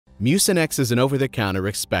Mucinex is an over-the-counter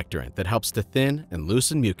expectorant that helps to thin and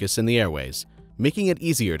loosen mucus in the airways, making it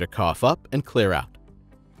easier to cough up and clear out.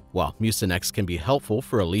 While Mucinex can be helpful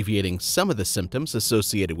for alleviating some of the symptoms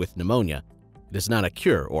associated with pneumonia, it is not a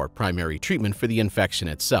cure or primary treatment for the infection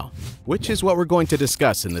itself, which is what we're going to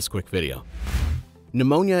discuss in this quick video.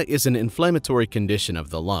 Pneumonia is an inflammatory condition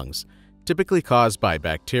of the lungs, typically caused by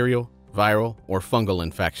bacterial, viral, or fungal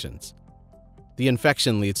infections. The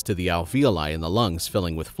infection leads to the alveoli in the lungs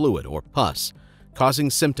filling with fluid or pus, causing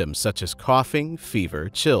symptoms such as coughing, fever,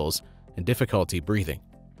 chills, and difficulty breathing.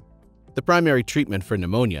 The primary treatment for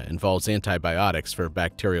pneumonia involves antibiotics for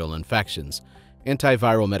bacterial infections,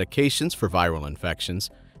 antiviral medications for viral infections,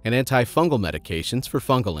 and antifungal medications for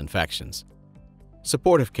fungal infections.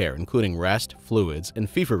 Supportive care, including rest, fluids, and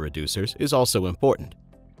fever reducers, is also important.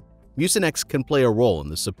 Mucinex can play a role in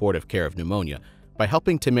the supportive care of pneumonia by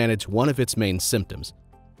helping to manage one of its main symptoms,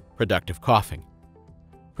 productive coughing.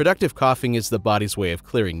 Productive coughing is the body's way of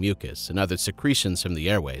clearing mucus and other secretions from the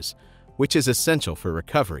airways, which is essential for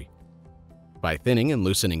recovery. By thinning and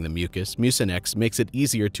loosening the mucus, Mucinex makes it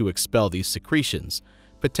easier to expel these secretions,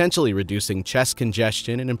 potentially reducing chest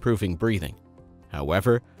congestion and improving breathing.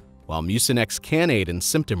 However, while Mucinex can aid in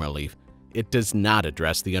symptom relief, it does not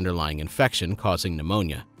address the underlying infection causing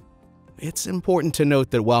pneumonia. It's important to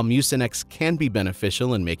note that while Mucinex can be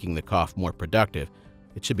beneficial in making the cough more productive,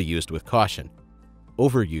 it should be used with caution.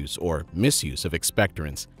 Overuse or misuse of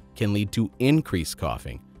expectorants can lead to increased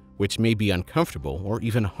coughing, which may be uncomfortable or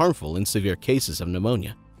even harmful in severe cases of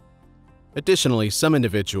pneumonia. Additionally, some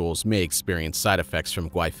individuals may experience side effects from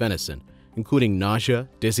guaifenesin, including nausea,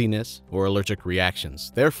 dizziness, or allergic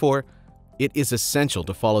reactions. Therefore, it is essential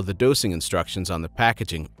to follow the dosing instructions on the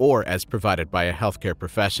packaging or as provided by a healthcare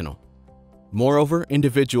professional. Moreover,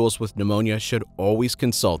 individuals with pneumonia should always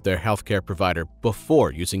consult their healthcare provider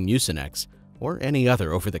before using Mucinex or any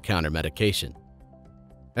other over-the-counter medication.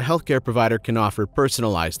 A healthcare provider can offer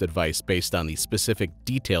personalized advice based on the specific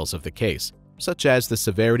details of the case, such as the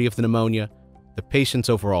severity of the pneumonia, the patient's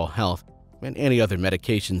overall health, and any other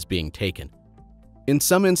medications being taken. In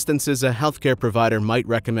some instances, a healthcare provider might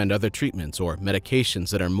recommend other treatments or medications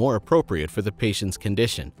that are more appropriate for the patient's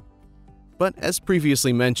condition. But as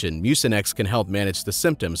previously mentioned, Mucinex can help manage the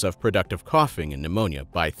symptoms of productive coughing and pneumonia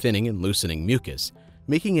by thinning and loosening mucus,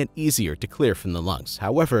 making it easier to clear from the lungs.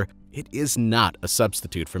 However, it is not a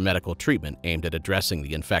substitute for medical treatment aimed at addressing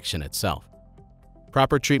the infection itself.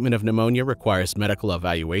 Proper treatment of pneumonia requires medical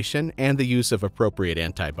evaluation and the use of appropriate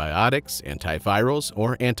antibiotics, antivirals,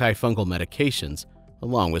 or antifungal medications,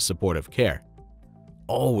 along with supportive care.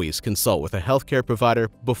 Always consult with a healthcare provider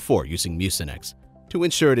before using Mucinex to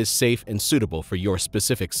ensure it is safe and suitable for your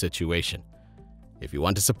specific situation. If you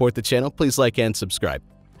want to support the channel, please like and subscribe.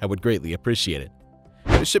 I would greatly appreciate it.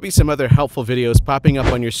 There should be some other helpful videos popping up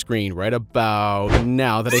on your screen right about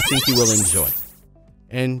now that I think you will enjoy.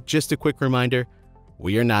 And just a quick reminder,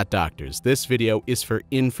 we are not doctors. This video is for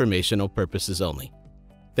informational purposes only.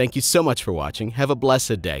 Thank you so much for watching. Have a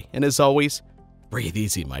blessed day. And as always, breathe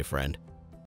easy, my friend.